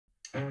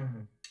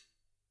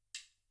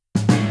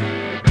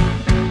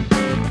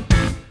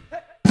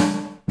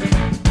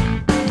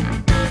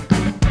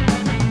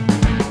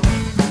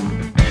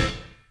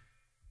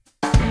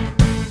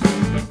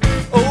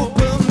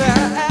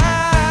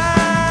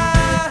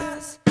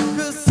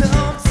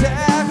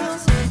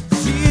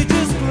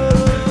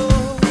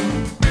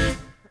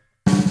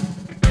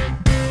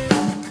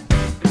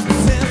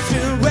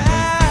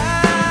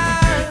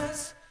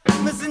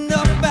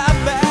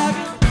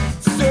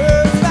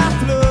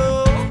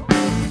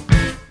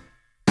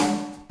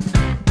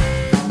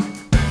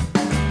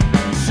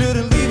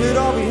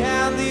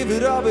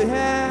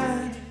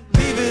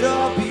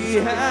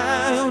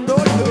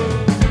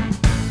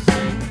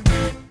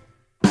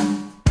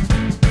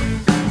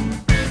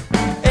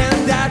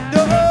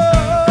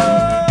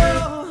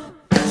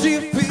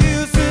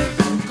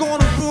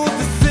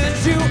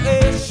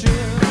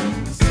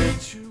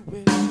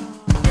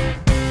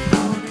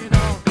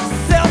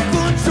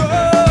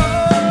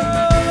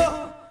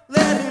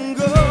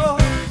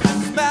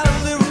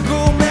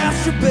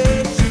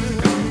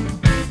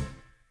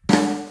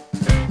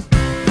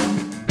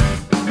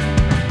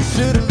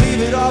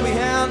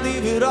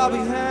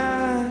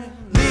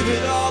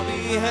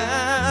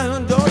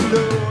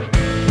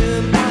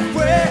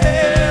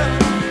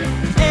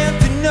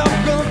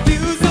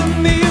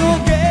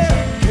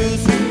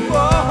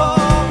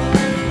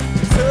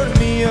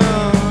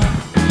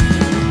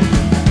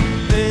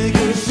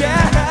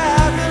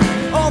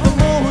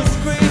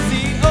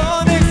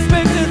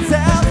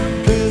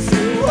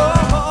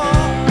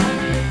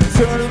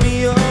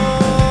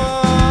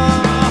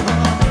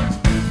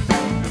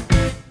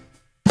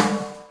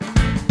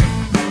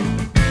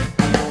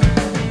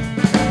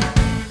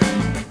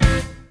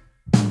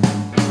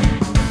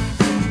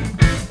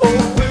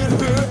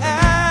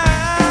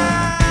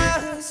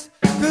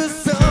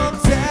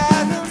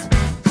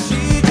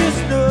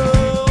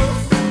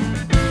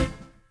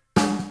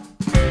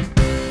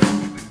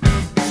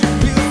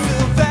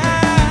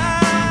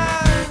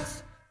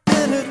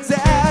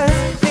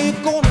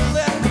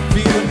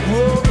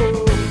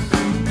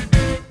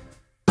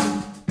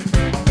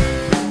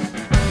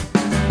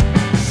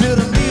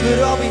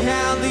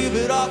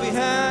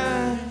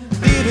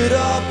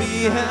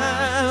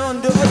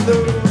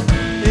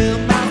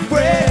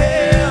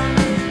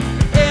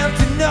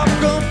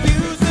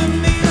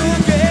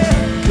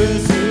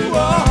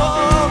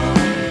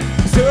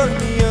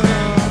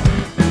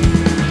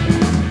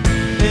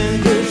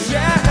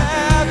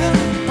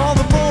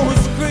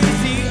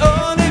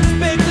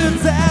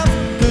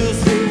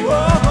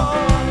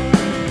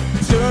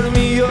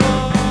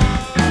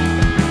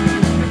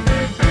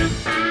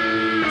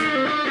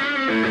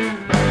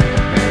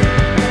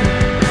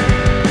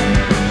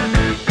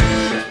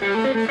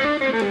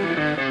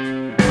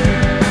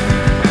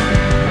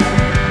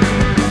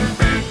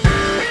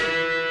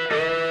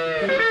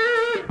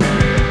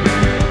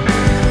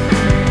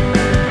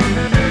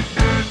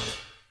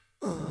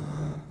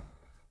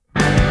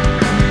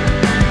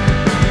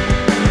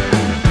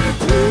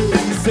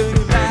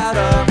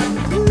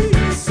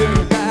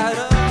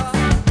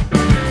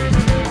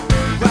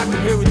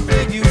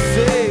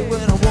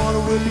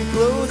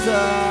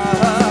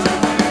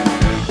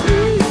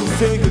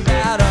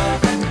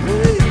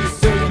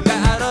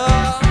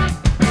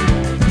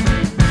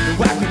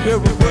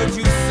Every word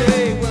you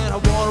say when I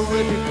wanna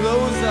rip your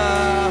clothes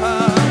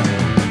off.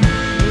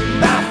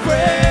 My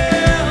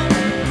friend,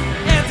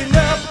 ending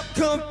up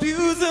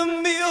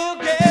confusing me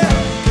again.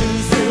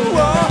 'Cause you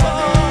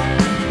are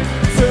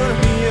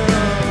turning me on.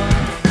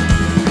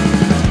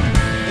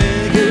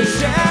 And you're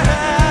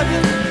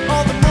shining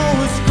on the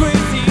most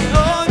crazy,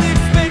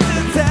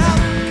 unexpected time.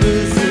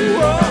 'Cause you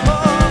are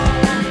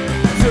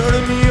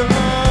turning me on.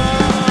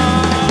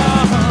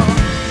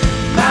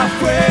 My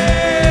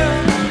friend,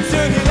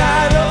 turn your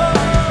light on.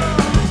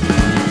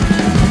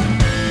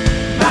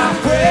 My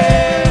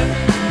friend,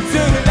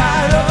 turn your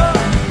light on.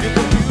 You're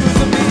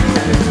confusing me.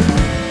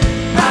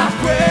 My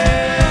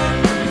friend,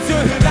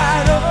 turn your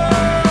light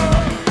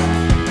on.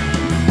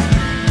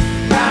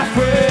 My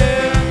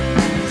friend,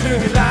 turn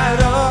your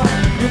light on.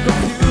 You're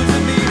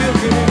confusing me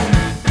again.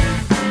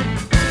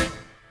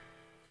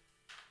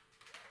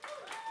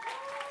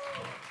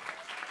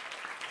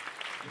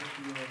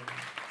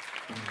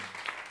 Thank you.